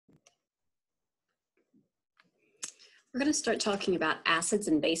We're going to start talking about acids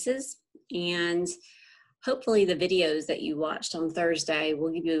and bases, and hopefully the videos that you watched on Thursday will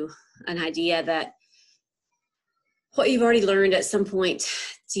give you an idea that what you've already learned at some point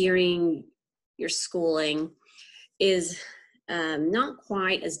during your schooling is not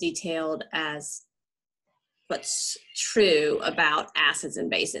quite as detailed as what's true about acids and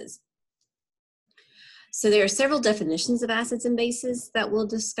bases. So there are several definitions of acids and bases that we'll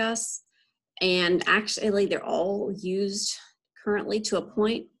discuss. And actually, they're all used currently to a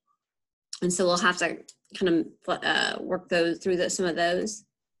point. And so we'll have to kind of work through some of those.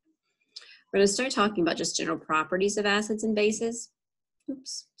 We're going to start talking about just general properties of acids and bases.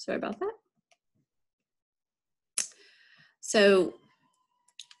 Oops, sorry about that. So,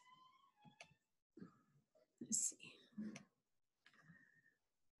 let's see.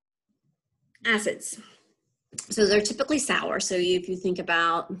 Acids. So they're typically sour. So if you think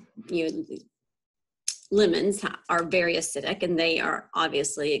about, lemons are very acidic and they are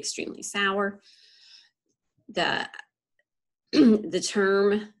obviously extremely sour. The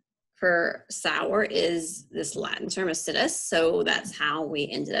term for sour is this Latin term acidus. So that's how we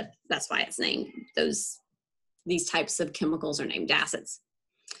ended up, that's why it's named, these types of chemicals are named acids.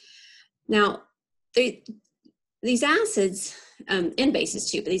 Now, these acids, and bases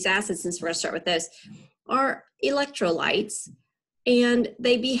too, but these acids, since we're going to start with those, are electrolytes, and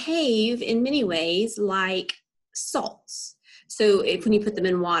they behave in many ways like salts. So when you put them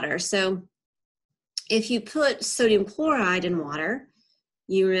in water, so if you put sodium chloride in water,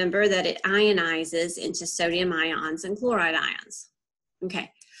 you remember that it ionizes into sodium ions and chloride ions. Okay,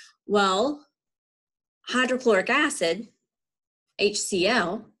 well, hydrochloric acid,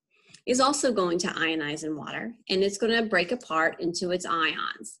 HCl, is also going to ionize in water, and it's going to break apart into its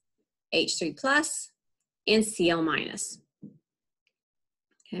ions, H3 plus and Cl minus.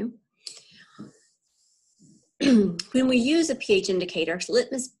 Okay. When we use a pH indicator,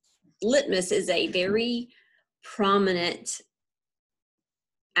 litmus is a very prominent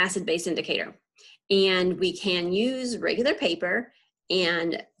acid-base indicator. And we can use regular paper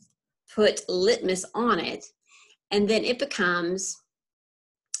and put litmus on it, and then it becomes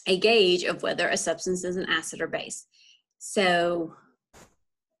a gauge of whether a substance is an acid or base. So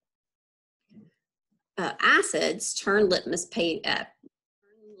acids turn litmus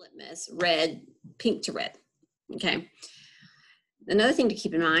red, pink to red. Okay. Another thing to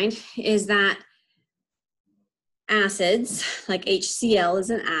keep in mind is that acids, like HCl is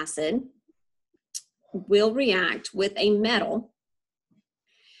an acid, will react with a metal,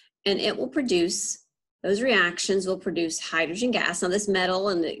 and it will produce, those reactions will produce hydrogen gas. Now this metal,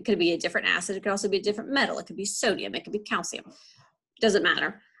 and it could be a different acid, it could also be a different metal. It could be sodium, it could be calcium. Doesn't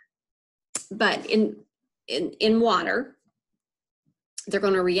matter. But in water, they're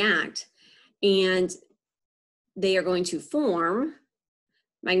going to react, and they are going to form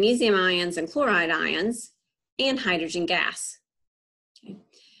magnesium ions and chloride ions and hydrogen gas. Okay.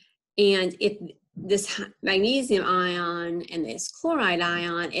 And if this magnesium ion and this chloride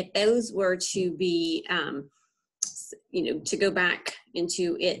ion, if those were to be, to go back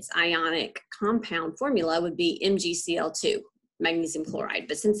into its ionic compound formula, would be MgCl2, magnesium chloride.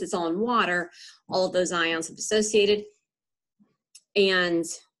 But since it's all in water, all of those ions have dissociated, and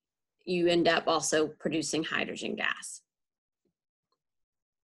you end up also producing hydrogen gas.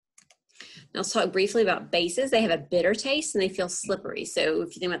 Now let's talk briefly about bases. They have a bitter taste and they feel slippery. So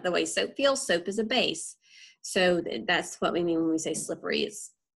if you think about the way soap feels, soap is a base. So that's what we mean when we say slippery.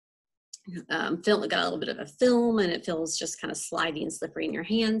 It's got a little bit of a film, and it feels just kind of slidey and slippery in your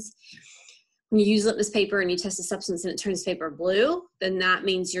hands. When you use litmus paper and you test a substance and it turns paper blue, then that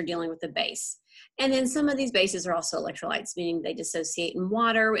means you're dealing with a base. And then some of these bases are also electrolytes, meaning they dissociate in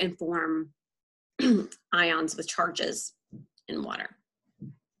water and form ions with charges in water.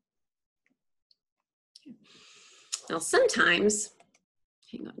 Now sometimes,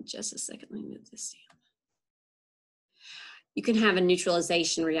 hang on just a second, let me move this down. You can have a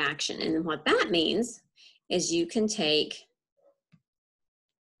neutralization reaction, and what that means is you can take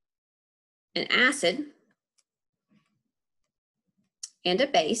an acid and a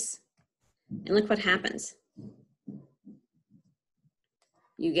base, and look what happens.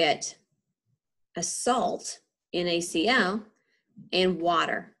 You get a salt, NaCl, and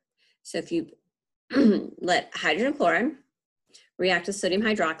water. So if you let hydrogen chloride react with sodium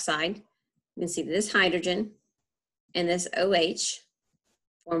hydroxide, you can see this hydrogen and this OH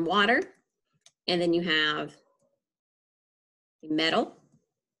form water, and then you have the metal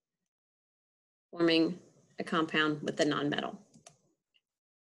forming a compound with the nonmetal.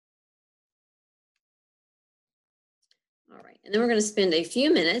 All right, and then we're going to spend a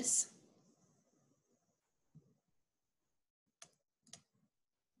few minutes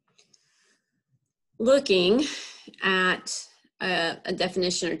looking at a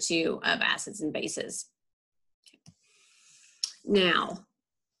definition or two of acids and bases. Now,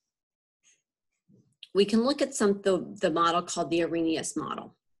 we can look at the model called the Arrhenius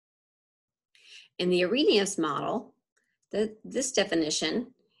model. In the Arrhenius model, this definition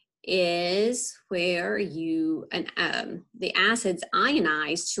is where the acids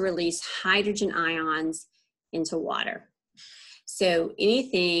ionize to release hydrogen ions into water. So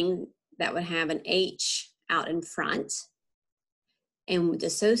anything that would have an H out in front and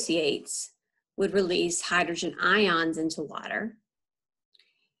dissociates would release hydrogen ions into water,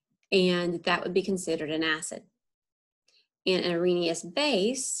 and that would be considered an acid. And an Arrhenius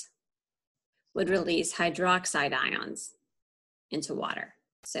base would release hydroxide ions into water.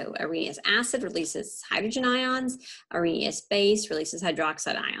 So Arrhenius acid releases hydrogen ions, Arrhenius base releases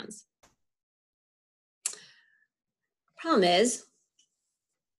hydroxide ions. Problem is,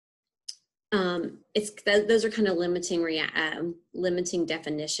 those are kind of limiting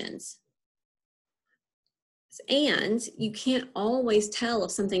definitions. And you can't always tell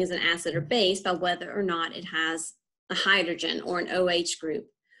if something is an acid or base by whether or not it has a hydrogen or an OH group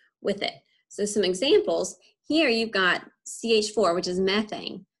with it. So some examples, here you've got CH4, which is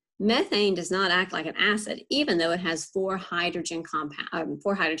methane. Methane does not act like an acid, even though it has 4 hydrogen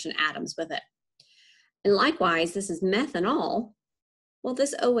atoms with it. And likewise, this is methanol. Well,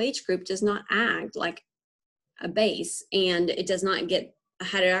 this OH group does not act like a base, and it does not get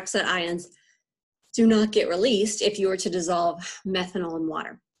hydroxide ions do not get released if you were to dissolve methanol in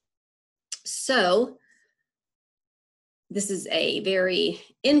water. So this is a very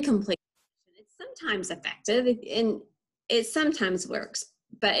incomplete. It's sometimes effective and it sometimes works,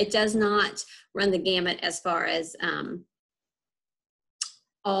 but it does not run the gamut as far as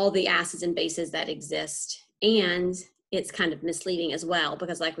all the acids and bases that exist. And it's kind of misleading as well,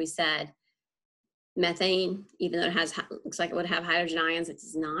 because like we said, methane, even though it looks like it would have hydrogen ions, it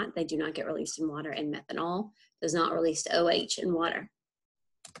does not. They do not get released in water, and methanol does not release OH in water.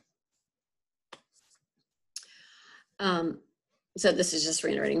 So this is just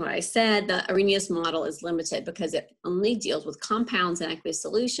reiterating what I said. The Arrhenius model is limited because it only deals with compounds and aqueous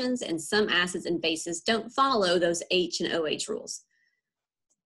solutions, and some acids and bases don't follow those H and OH rules.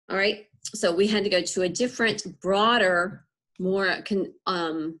 All right, so we had to go to a different, broader, more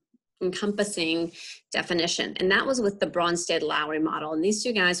encompassing definition, and that was with the Bronsted-Lowry model. And these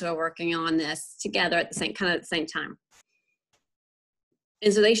two guys were working on this together at the same time.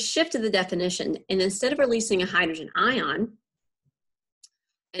 And so they shifted the definition, and instead of releasing a hydrogen ion,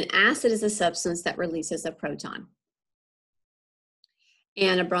 an acid is a substance that releases a proton.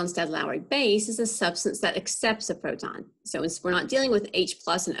 And a Bronsted-Lowry base is a substance that accepts a proton. So we're not dealing with H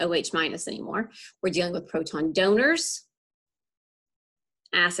plus and OH minus anymore. We're dealing with proton donors,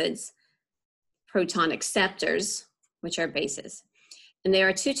 acids, proton acceptors, which are bases. And there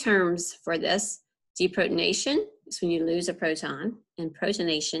are 2 terms for this. Deprotonation is when you lose a proton, and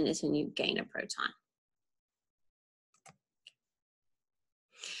protonation is when you gain a proton.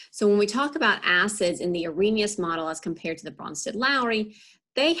 So when we talk about acids in the Arrhenius model as compared to the Bronsted-Lowry,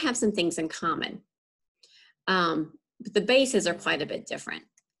 they have some things in common. But the bases are quite a bit different.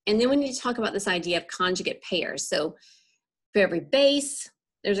 And then we need to talk about this idea of conjugate pairs. So for every base,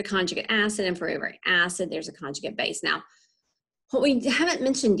 there's a conjugate acid, and for every acid, there's a conjugate base. Now, what we haven't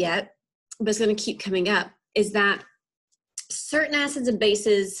mentioned yet, but it's going to keep coming up, is that certain acids and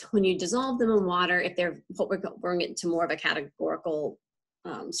bases, when you dissolve them in water, if they're what we're going to get into more of a categorical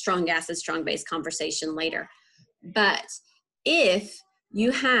strong acid, strong base conversation later. But if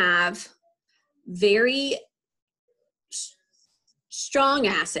you have very strong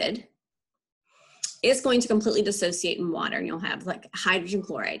acid, it's going to completely dissociate in water, and you'll have like hydrogen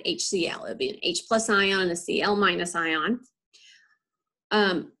chloride, HCl. It'll be an H plus ion and a Cl minus ion.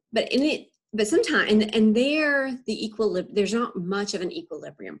 But sometimes, and there's not much of an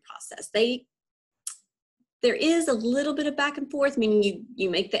equilibrium process. There is a little bit of back and forth, meaning you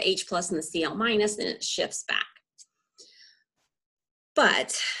make the H plus and the Cl minus, and it shifts back.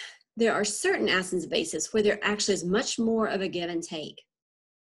 But there are certain acids and bases where there actually is much more of a give and take.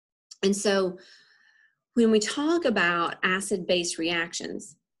 And so when we talk about acid-base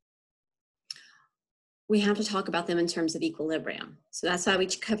reactions, we have to talk about them in terms of equilibrium. So that's why we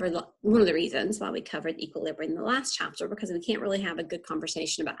covered, one of the reasons why we covered equilibrium in the last chapter, because we can't really have a good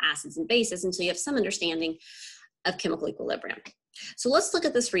conversation about acids and bases until you have some understanding of chemical equilibrium. So let's look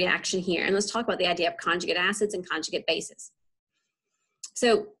at this reaction here, and let's talk about the idea of conjugate acids and conjugate bases.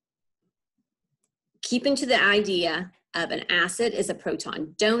 So keeping to the idea of an acid is a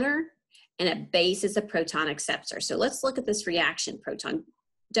proton donor and a base is a proton acceptor. So let's look at this reaction, proton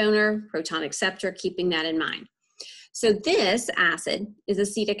donor, proton acceptor, keeping that in mind. So this acid is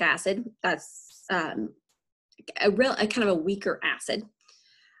acetic acid. That's a kind of a weaker acid.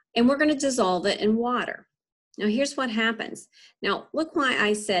 And we're going to dissolve it in water. Now here's what happens. Now look why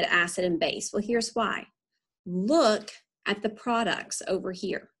I said acid and base. Well, here's why. Look at the products over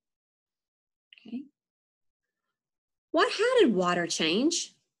here. Okay. How did water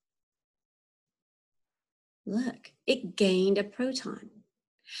change? Look, it gained a proton.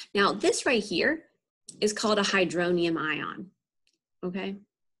 Now this right here is called a hydronium ion. Okay.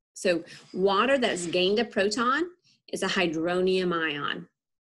 So water that's gained a proton is a hydronium ion.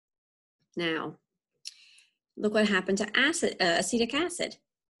 Now, look what happened to acetic acid.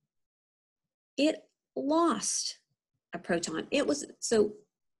 It lost a proton. So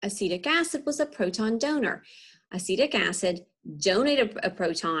acetic acid was a proton donor. Acetic acid donated a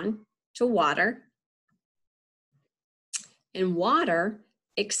proton to water, and water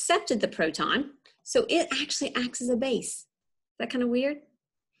accepted the proton, so it actually acts as a base. Is that kind of weird?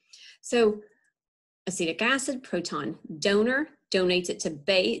 So acetic acid, proton donor, donates it to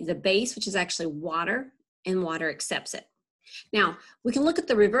the base, which is actually water, and water accepts it. Now, we can look at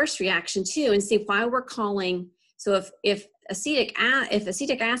the reverse reaction too and see why we're calling, so if acetic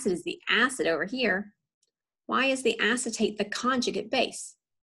acid is the acid over here, why is the acetate the conjugate base?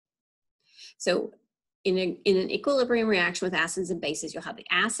 So in an equilibrium reaction with acids and bases, you'll have the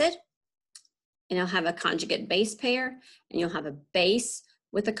acid, and you'll have a conjugate base pair, and you'll have a base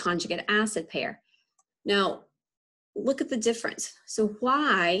with a conjugate acid pair. Now, look at the difference. So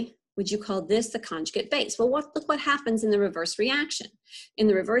why would you call this the conjugate base? Well, look what happens in the reverse reaction. In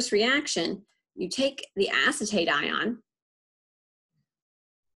the reverse reaction, you take the acetate ion,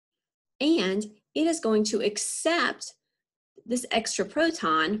 and it is going to accept this extra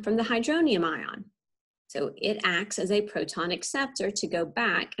proton from the hydronium ion. So it acts as a proton acceptor to go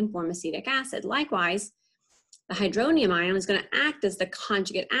back and form acetic acid. Likewise, the hydronium ion is going to act as the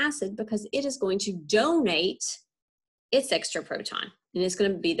conjugate acid because it is going to donate its extra proton, and it's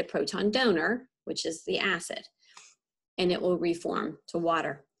going to be the proton donor, which is the acid, and it will reform to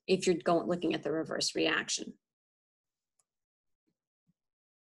water if you're looking at the reverse reaction.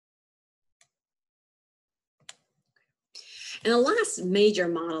 And the last major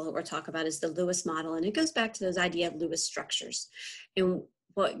model that we'll talk about is the Lewis model, and it goes back to those idea of Lewis structures. And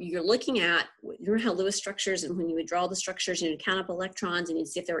what you're looking at, you remember how Lewis structures, and when you would draw the structures, you'd count up electrons and you'd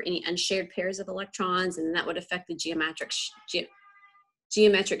see if there were any unshared pairs of electrons, and then that would affect the geometric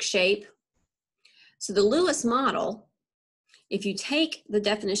shape. So the Lewis model, if you take the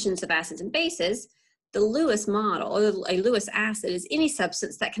definitions of acids and bases, the Lewis model, or a Lewis acid, is any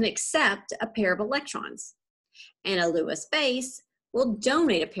substance that can accept a pair of electrons. And a Lewis base will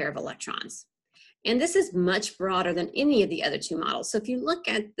donate a pair of electrons. And this is much broader than any of the other two models. So if you look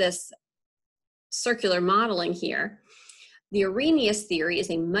at this circular modeling here, the Arrhenius theory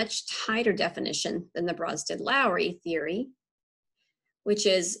is a much tighter definition than the Bronsted-Lowry theory, which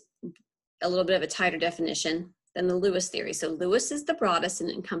is a little bit of a tighter definition than the Lewis theory. So Lewis is the broadest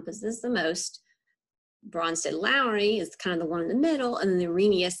and encompasses the most. Bronsted-Lowry is kind of the one in the middle, and then the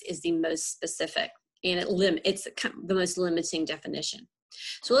Arrhenius is the most specific, and it's the most limiting definition.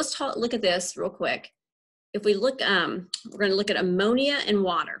 So let's look at this real quick. If we look, we're going to look at ammonia and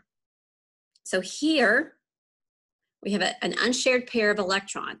water. So here we have an unshared pair of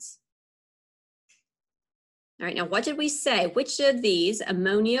electrons. All right, now what did we say? Which of these,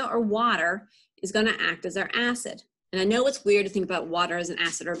 ammonia or water, is going to act as our acid? And I know it's weird to think about water as an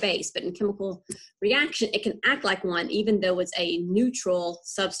acid or base, but in chemical reaction, it can act like one even though it's a neutral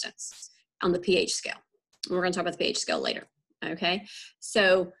substance on the pH scale. And we're going to talk about the pH scale later. Okay,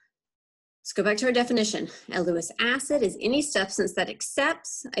 so let's go back to our definition. A Lewis acid is any substance that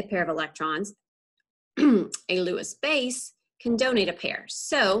accepts a pair of electrons. A Lewis base can donate a pair.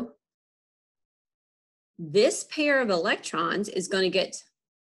 So this pair of electrons is going to get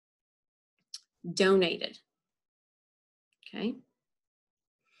donated. Okay,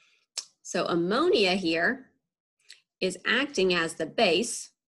 so ammonia here is acting as the base,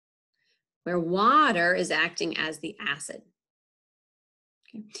 where water is acting as the acid.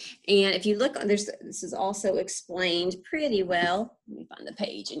 Okay. And if you look, this is also explained pretty well. Let me find the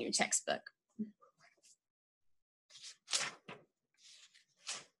page in your textbook.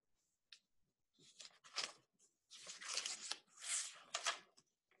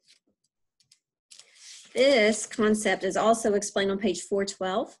 This concept is also explained on page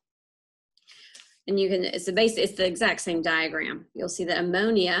 412. And you can, it's the exact same diagram. You'll see that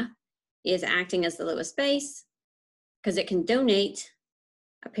ammonia is acting as the Lewis base because it can donate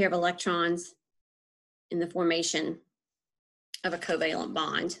a pair of electrons in the formation of a covalent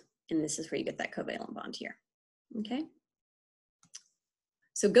bond. And this is where you get that covalent bond here. Okay.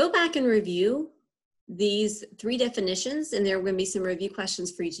 So go back and review these 3 definitions, and there are going to be some review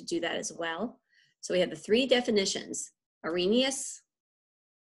questions for you to do that as well. So we have the 3 definitions: Arrhenius,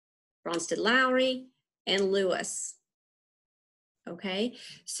 Bronsted-Lowry, and Lewis. Okay,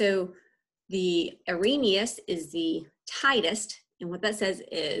 so the Arrhenius is the tightest, and what that says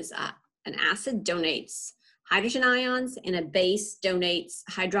is an acid donates hydrogen ions and a base donates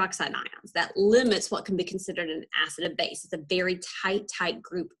hydroxide ions. That limits what can be considered an acid and base. It's a very tight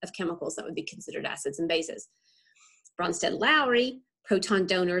group of chemicals that would be considered acids and bases. Bronsted-Lowry, proton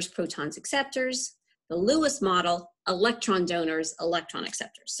donors, protons acceptors. The Lewis model, electron donors, electron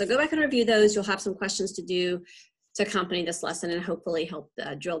acceptors. So go back and review those. You'll have some questions to do to accompany this lesson and hopefully help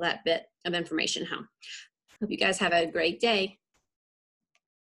drill that bit of information home. Hope you guys have a great day.